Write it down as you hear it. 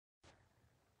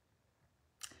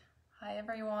Hi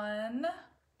everyone.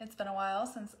 It's been a while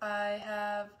since I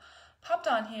have popped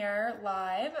on here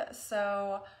live,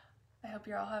 so I hope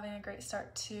you're all having a great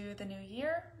start to the new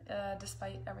year,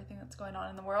 despite everything that's going on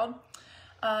in the world.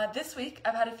 This week,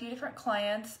 I've had a few different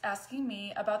clients asking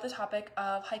me about the topic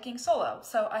of hiking solo,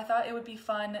 so I thought it would be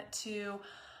fun to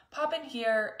pop in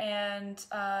here and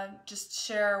just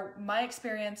share my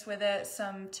experience with it,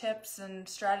 some tips and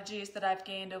strategies that I've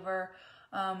gained over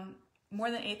more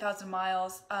than 8,000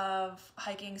 miles of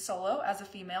hiking solo as a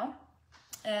female.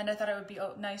 And I thought it would be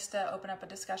nice to open up a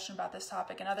discussion about this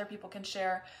topic, and other people can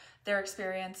share their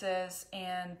experiences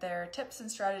and their tips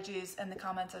and strategies in the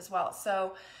comments as well.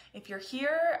 So if you're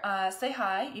here, say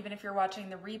hi, even if you're watching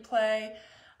the replay.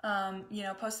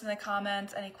 Post in the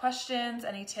comments any questions,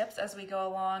 any tips as we go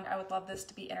along. I would love this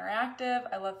to be interactive.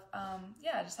 I love,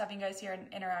 just having you guys here and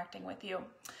interacting with you.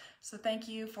 So thank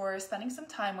you for spending some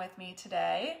time with me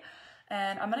today.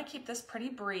 And I'm going to keep this pretty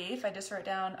brief. I just wrote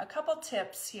down a couple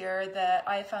tips here that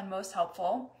I found most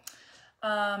helpful.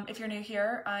 If you're new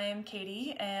here, I'm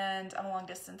Katie and I'm a long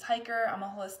distance hiker. I'm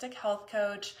a holistic health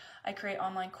coach. I create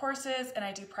online courses and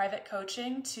I do private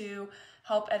coaching to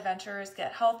help adventurers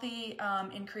get healthy,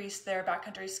 increase their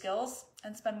backcountry skills,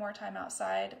 and spend more time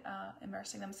outside,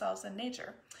 immersing themselves in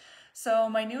nature. So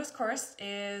my newest course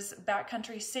is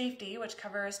Backcountry Safety, which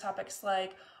covers topics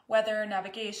like weather,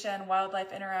 navigation,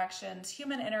 wildlife interactions,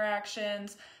 human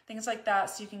interactions, things like that,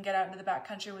 so you can get out into the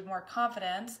backcountry with more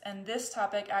confidence. And this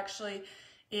topic actually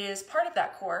is part of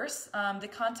that course. The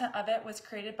content of it was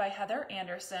created by Heather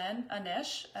Anderson,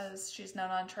 Anish, as she's known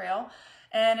on trail,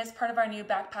 and it's part of our new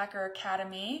Backpacker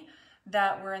Academy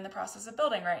that we're in the process of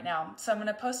building right now. So I'm going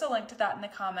to post a link to that in the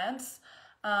comments,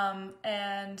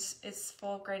 and it's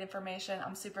full of great information.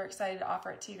 I'm super excited to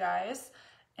offer it to you guys.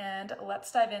 And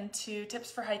let's dive into tips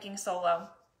for hiking solo.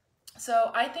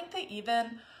 So I think that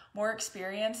even more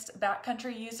experienced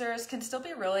backcountry users can still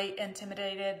be really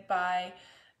intimidated by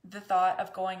the thought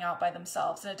of going out by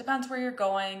themselves. And it depends where you're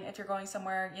going. If you're going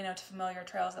somewhere, to familiar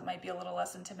trails, that might be a little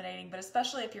less intimidating, but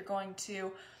especially if you're going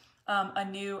to a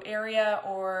new area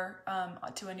or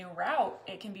to a new route,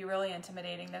 it can be really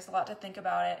intimidating. There's a lot to think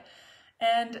about it.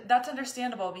 And that's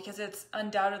understandable because it's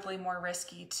undoubtedly more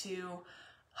risky to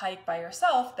hike by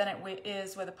yourself than it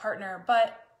is with a partner,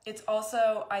 but it's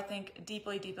also, I think,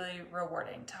 deeply, deeply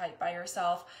rewarding to hike by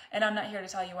yourself. And I'm not here to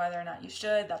tell you whether or not you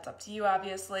should. That's up to you,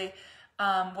 obviously.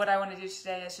 What I want to do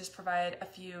today is just provide a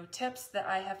few tips that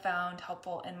I have found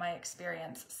helpful in my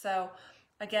experience. So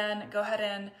again, go ahead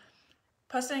and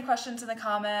post any questions in the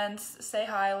comments, say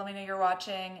hi, let me know you're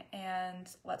watching, and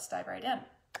let's dive right in.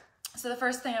 So the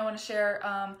first thing I want to share,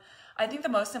 I think the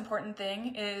most important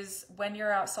thing is when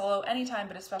you're out solo, anytime,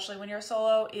 but especially when you're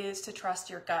solo, is to trust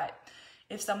your gut.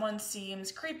 If someone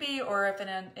seems creepy or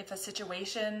if a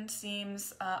situation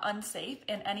seems unsafe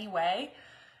in any way,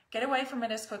 get away from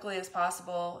it as quickly as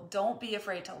possible. Don't be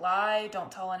afraid to lie.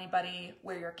 Don't tell anybody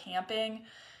where you're camping.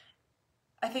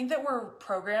 I think that we're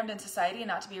programmed in society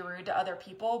not to be rude to other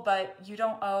people, but you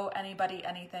don't owe anybody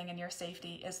anything, and your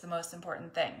safety is the most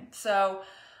important thing. So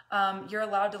you're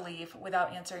allowed to leave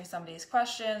without answering somebody's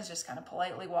questions. Just kind of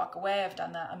politely walk away. I've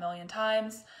done that a million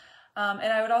times.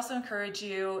 And I would also encourage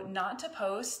you not to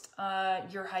post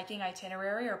your hiking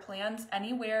itinerary or plans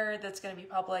anywhere that's going to be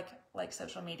public, like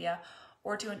social media,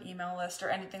 or to an email list or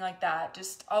anything like that.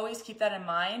 Just always keep that in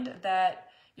mind, that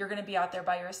you're going to be out there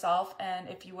by yourself. And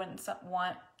if you wouldn't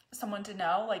want someone to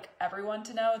know, like everyone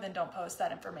to know, then don't post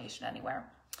that information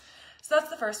anywhere. So that's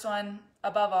the first one.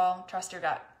 Above all, trust your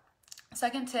gut.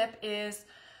 Second tip is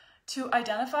to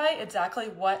identify exactly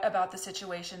what about the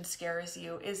situation scares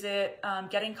you. Is it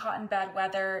getting caught in bad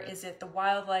weather? Is it the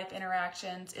wildlife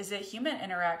interactions? Is it human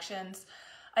interactions?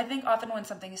 I think often when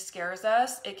something scares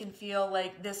us, it can feel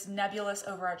like this nebulous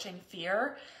overarching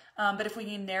fear. But if we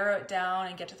can narrow it down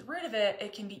and get to the root of it,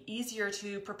 it can be easier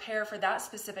to prepare for that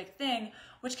specific thing,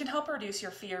 which can help reduce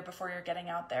your fear before you're getting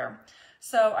out there.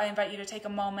 So I invite you to take a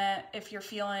moment if you're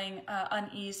feeling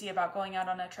uneasy about going out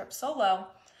on a trip solo,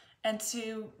 and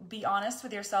to be honest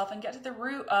with yourself and get to the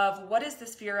root of what is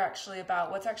this fear actually about?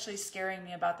 What's actually scaring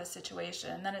me about this situation?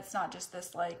 And then it's not just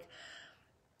this like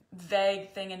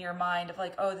vague thing in your mind of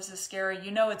like, oh, this is scary.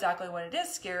 You know exactly what it is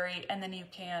scary, and then you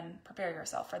can prepare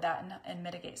yourself for that and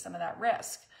mitigate some of that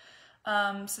risk.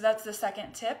 So that's the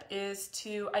second tip, is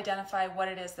to identify what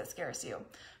it is that scares you.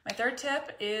 My third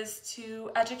tip is to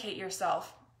educate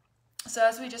yourself. So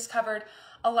as we just covered,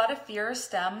 a lot of fear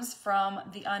stems from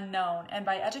the unknown, and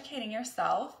by educating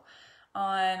yourself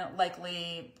on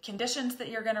likely conditions that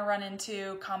you're going to run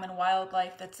into, common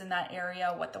wildlife that's in that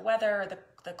area, what the weather or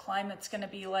the climate's going to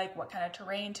be like, what kind of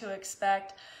terrain to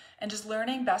expect, and just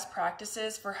learning best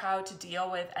practices for how to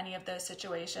deal with any of those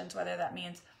situations, whether that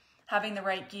means having the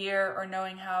right gear or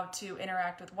knowing how to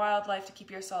interact with wildlife to keep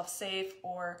yourself safe,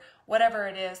 or whatever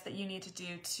it is that you need to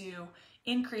do to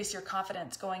increase your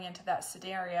confidence going into that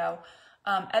scenario.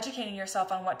 Educating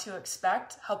yourself on what to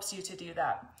expect helps you to do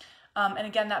that. And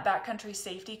again, that backcountry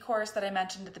safety course that I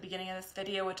mentioned at the beginning of this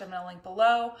video, which I'm going to link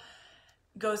below,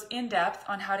 goes in depth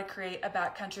on how to create a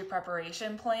backcountry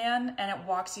preparation plan, and it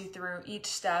walks you through each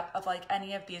step of like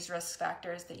any of these risk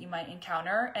factors that you might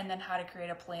encounter, and then how to create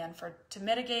a plan to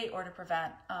mitigate or to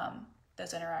prevent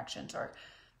those interactions or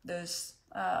those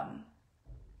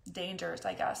dangers,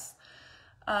 I guess.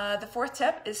 The fourth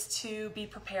tip is to be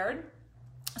prepared.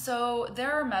 So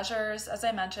there are measures, as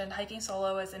I mentioned, hiking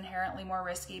solo is inherently more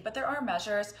risky, but there are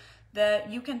measures that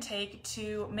you can take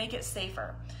to make it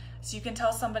safer. So you can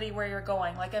tell somebody where you're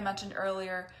going, like I mentioned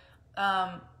earlier,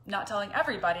 not telling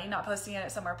everybody, not posting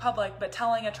it somewhere public, but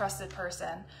telling a trusted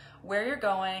person where you're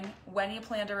going, when you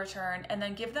plan to return, and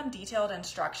then give them detailed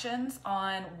instructions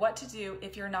on what to do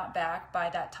if you're not back by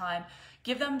that time.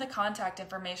 Give them the contact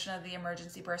information of the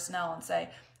emergency personnel and say,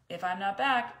 if I'm not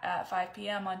back at 5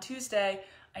 p.m. on Tuesday,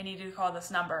 I need you to call this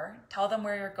number. Tell them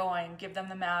where you're going, give them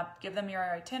the map, give them your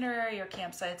itinerary, your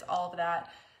campsites, all of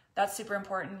that. That's super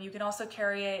important. You can also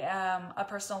carry a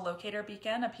personal locator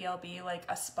beacon, a PLB, like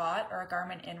a Spot or a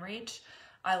Garmin InReach.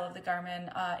 I love the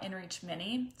Garmin InReach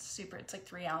Mini. It's like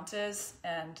 3 ounces,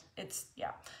 and it's,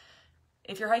 yeah.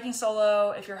 If you're hiking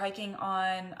solo, if you're hiking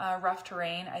on rough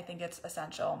terrain, I think it's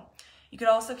essential. You could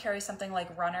also carry something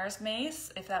like runner's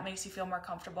mace if that makes you feel more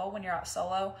comfortable when you're out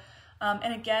solo.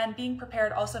 And again, being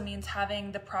prepared also means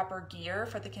having the proper gear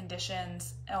for the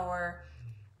conditions or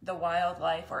the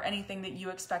wildlife or anything that you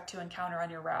expect to encounter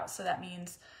on your route. So that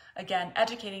means, again,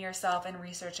 educating yourself and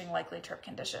researching likely trip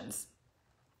conditions.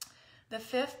 The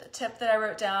fifth tip that I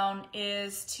wrote down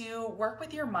is to work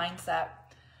with your mindset.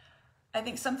 I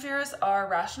think some fears are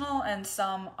rational and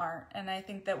some aren't. And I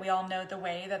think that we all know the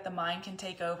way that the mind can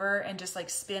take over and just like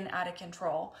spin out of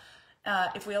control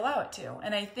if we allow it to.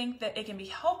 And I think that it can be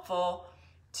helpful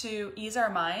to ease our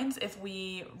minds if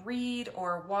we read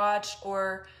or watch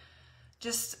or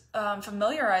just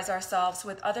familiarize ourselves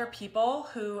with other people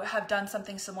who have done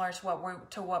something similar to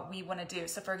what we want to do.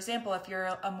 So for example, if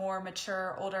you're a more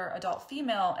mature, older adult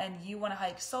female and you want to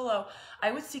hike solo,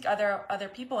 I would seek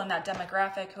other people in that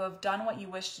demographic who have done what you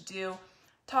wish to do.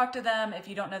 Talk to them if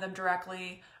you don't know them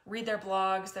directly, read their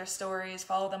blogs, their stories,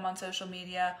 follow them on social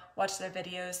media, watch their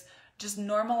videos, just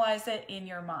normalize it in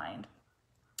your mind.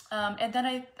 And then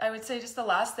I would say just the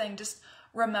last thing, just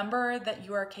remember that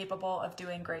you are capable of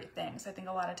doing great things. I think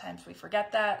a lot of times we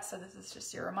forget that, so this is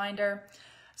just your reminder.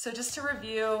 So just to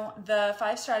review, the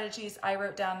 5 strategies I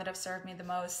wrote down that have served me the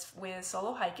most with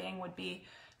solo hiking would be: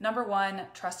 number 1,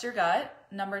 trust your gut.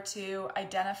 Number 2,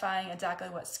 identifying exactly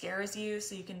what scares you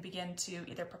so you can begin to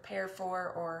either prepare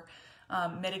for or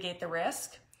mitigate the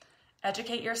risk.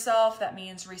 Educate yourself. That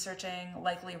means researching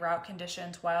likely route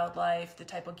conditions, wildlife, the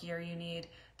type of gear you need,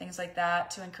 things like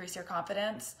that to increase your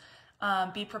confidence.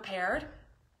 Be prepared.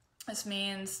 This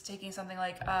means taking something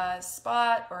like a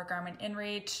Spot or a Garmin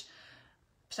InReach,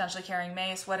 potentially carrying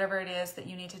mace, whatever it is that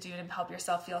you need to do to help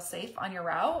yourself feel safe on your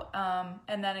route.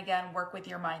 And then again, work with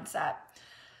your mindset.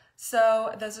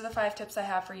 So those are the 5 tips I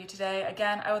have for you today.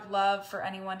 Again, I would love for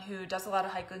anyone who does a lot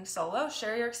of hiking solo,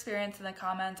 share your experience in the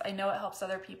comments. I know it helps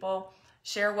other people.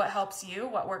 Share what helps you,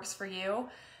 what works for you.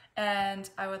 And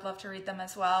I would love to read them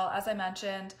as well. As I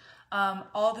mentioned,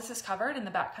 all this is covered in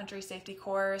the backcountry safety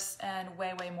course and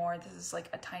way, way more. This is like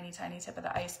a tiny, tiny tip of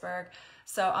the iceberg.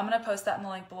 So I'm going to post that in the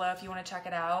link below if you want to check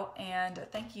it out. And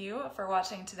thank you for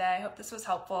watching today. I hope this was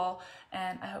helpful,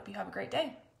 and I hope you have a great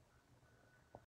day.